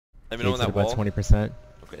Let me know when Gates at that about wall. 20%.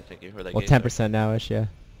 Okay, thank you. Or that Well, gate, 10% now-ish, yeah.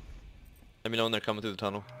 Let me know when they're coming through the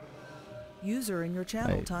tunnel. User in your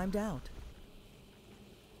channel timed out.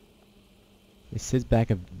 Sid's bag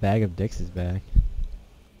of dicks is back.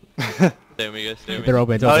 Stay with me, guys. Stay with me. They're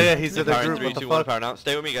open. It's Oh open. yeah, he's in the Power in group. 3, What the 2, 1, fuck? power now.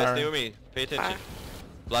 Stay with me, guys. Power. Stay with me. Pay attention.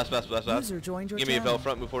 Blast, blast, blast, blast. User joined your Give me a channel. veil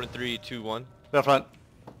front. Move forward in 3, 2, 1. Up front.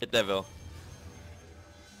 Hit that veil.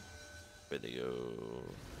 Where'd they go?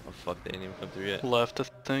 Oh fuck, they didn't even come through yet. Left, I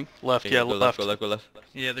think. Left, Okay, yeah, go left. Go left, go left.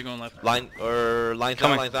 Yeah, they're going left. Line, or lines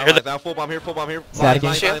Coming. down, lines down, Hear lines the- down. Full bomb here, full bomb here. Stat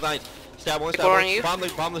Lines, again. lines, lines. Stab one, stab Ignoring one. you.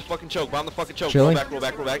 Bomb the fucking choke, bomb the fucking choke. Chilling. Roll back, roll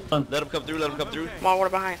back, roll back. Let them come through, let them come through. More water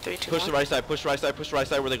behind. 3, 2, Push the 1. right side, push the right side, push the right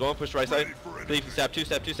side. Where they going? Push the right side. Cleave, stab 2,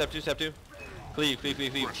 stab 2, stab 2, stab 2. Cleave, cleave,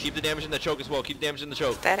 cleave, cleave. Keep the damage in the choke as well. Keep the damage in the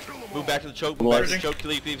choke. Static. Move back to the choke, move back to the choke.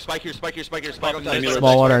 Cleave, cleave. Spike here, spike here, spike here. Spike on tag. Small spike on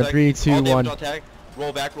Small tag, water. spike on tag. 3, 2, All damage 1. on tag.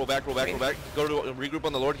 Roll back, roll back, roll back, roll back. Go to regroup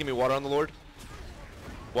on the Lord. Give me water on the Lord.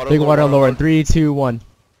 Water Big on water Lord, lower in 3, 2, 1.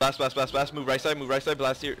 Blast, blast, blast, blast. Move right side,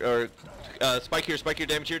 blast here, or spike here,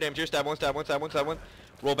 damage here, damage here. Stab one, stab one, stab one, stab one.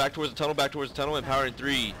 Roll back towards the tunnel, Empower in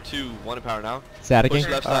 3, 2, 1, empower now. Static. Push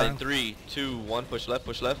left side, 3, 2, 1, push left,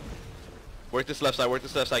 push left. Work this left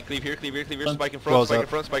side, cleave here, cleave here, cleave here. Spike in front, Rolls spike in up.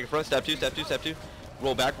 front, spike in front. Stab 2, stab 2, stab 2.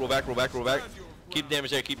 Roll back, roll back, roll back, roll back. Keep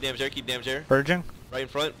damage there, keep damage there, keep damage there. Purging. Right in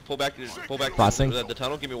front, pull back Crossing. the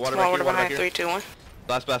tunnel. Give me water More back water here, water back behind. here. 3, 2, 1.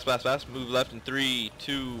 Blast, blast, blast, blast. Move left in 3,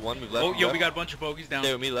 2, 1. Move left. Oh, move yo, left. we got a bunch of bogeys down.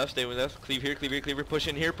 Stay with me left, stay with me left. Cleave here, cleave here, cleave here. Push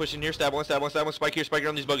in here, stab one, stab one, stab one. Spike here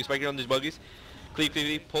on these buggies, spike here on these buggies. Cleave, cleave,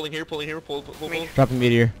 cleave. Pulling here, pull. Dropping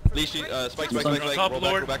meteor. Leash, spike, Top, roll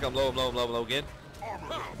Lord. back, I'm low again.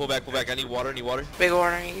 Pull back, I need water. Big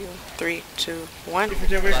water on you. 3, 2, 1.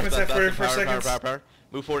 Power.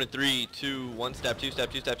 Move forward in 3, 2, 1, stab 2.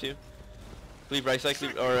 Cleave right side,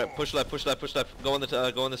 push left. Go in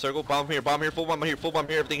the circle. Bomb here, full bomb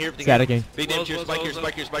here, everything here. Staticking. Big damage here,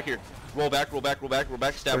 spike here. Roll back.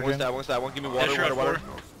 Stab one. Give me water.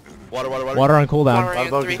 Water on cooldown. Water. A lot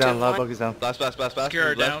of bogeys down. A lot of bogeys down. Blast. Scare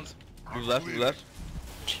her down. Move left.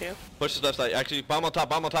 Chill. Push this left side. Actually, bomb on top,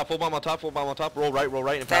 full bomb on top. Roll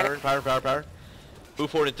right, and power. Move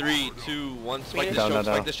forward in 3, 2, 1. Spike this Down, choke,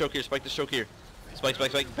 down. spike this choke here. Spike.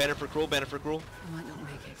 Banner for cruel.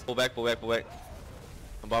 Pull back.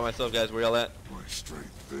 I'm by myself, guys. Where y'all at?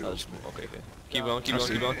 Okay. Keep going.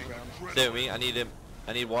 Stay with me. I need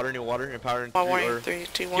water, Empower in 3 More water. or... 3,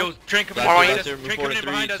 2, Yo, 1. train coming More behind water. us. Move Train forward coming in in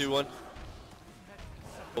behind 3, us. 2, 1.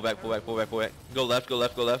 Pull back. Go left.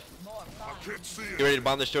 Get ready to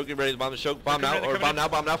bomb this choke. Bomb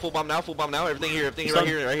now, full bomb now. Everything here,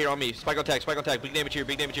 right here on me. Spike on tag. Big damage here.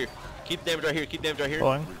 Keep damage right here.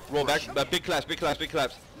 Pulling. Roll back. Big claps.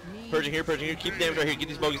 Purging here. Keep damage right here. Get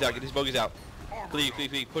these bogeys out. Cleave.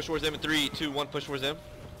 Push towards them in 3, 2, 1. Push towards them.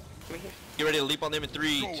 Get ready to leap on them in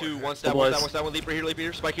 3, 2, 1. Stab one. Leap right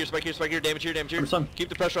here. Spike here. Damage here. Keep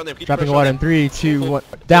the pressure on them. Dropping water in 3, 2, 1.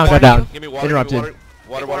 Down, go down. Give me water. Interrupted.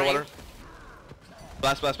 Water.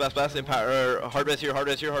 Blast. Empower. Hard res here.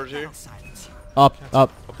 Up.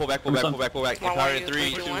 Pull back. Empower in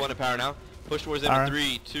 3, 2, 1. Empower now. Push towards them in Power.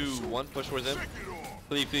 3, 2, 1. Push towards them.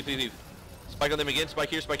 Cleave. Spike on them again. Spike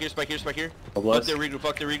here. Fuck their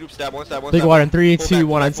regroup. Stab one. Big water in 3, Pull 2, back,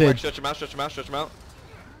 1 on pull back. Sid. Stretch them out.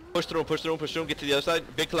 Push through him. Get to the other side.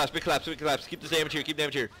 Big collapse. Keep this damage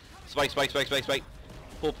here. Spike.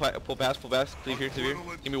 Pull pass. Cleave here.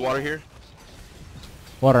 Give me water here.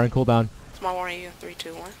 Water on cooldown. Small water on you. 3,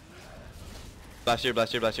 2, 1. Blast here.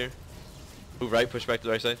 Move right. Push back to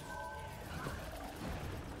the right side.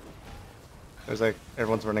 There's like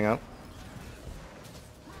everyone's running out.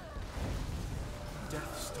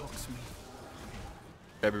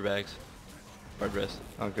 Grab your bags. Hard rest.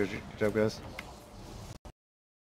 Oh, good job, guys.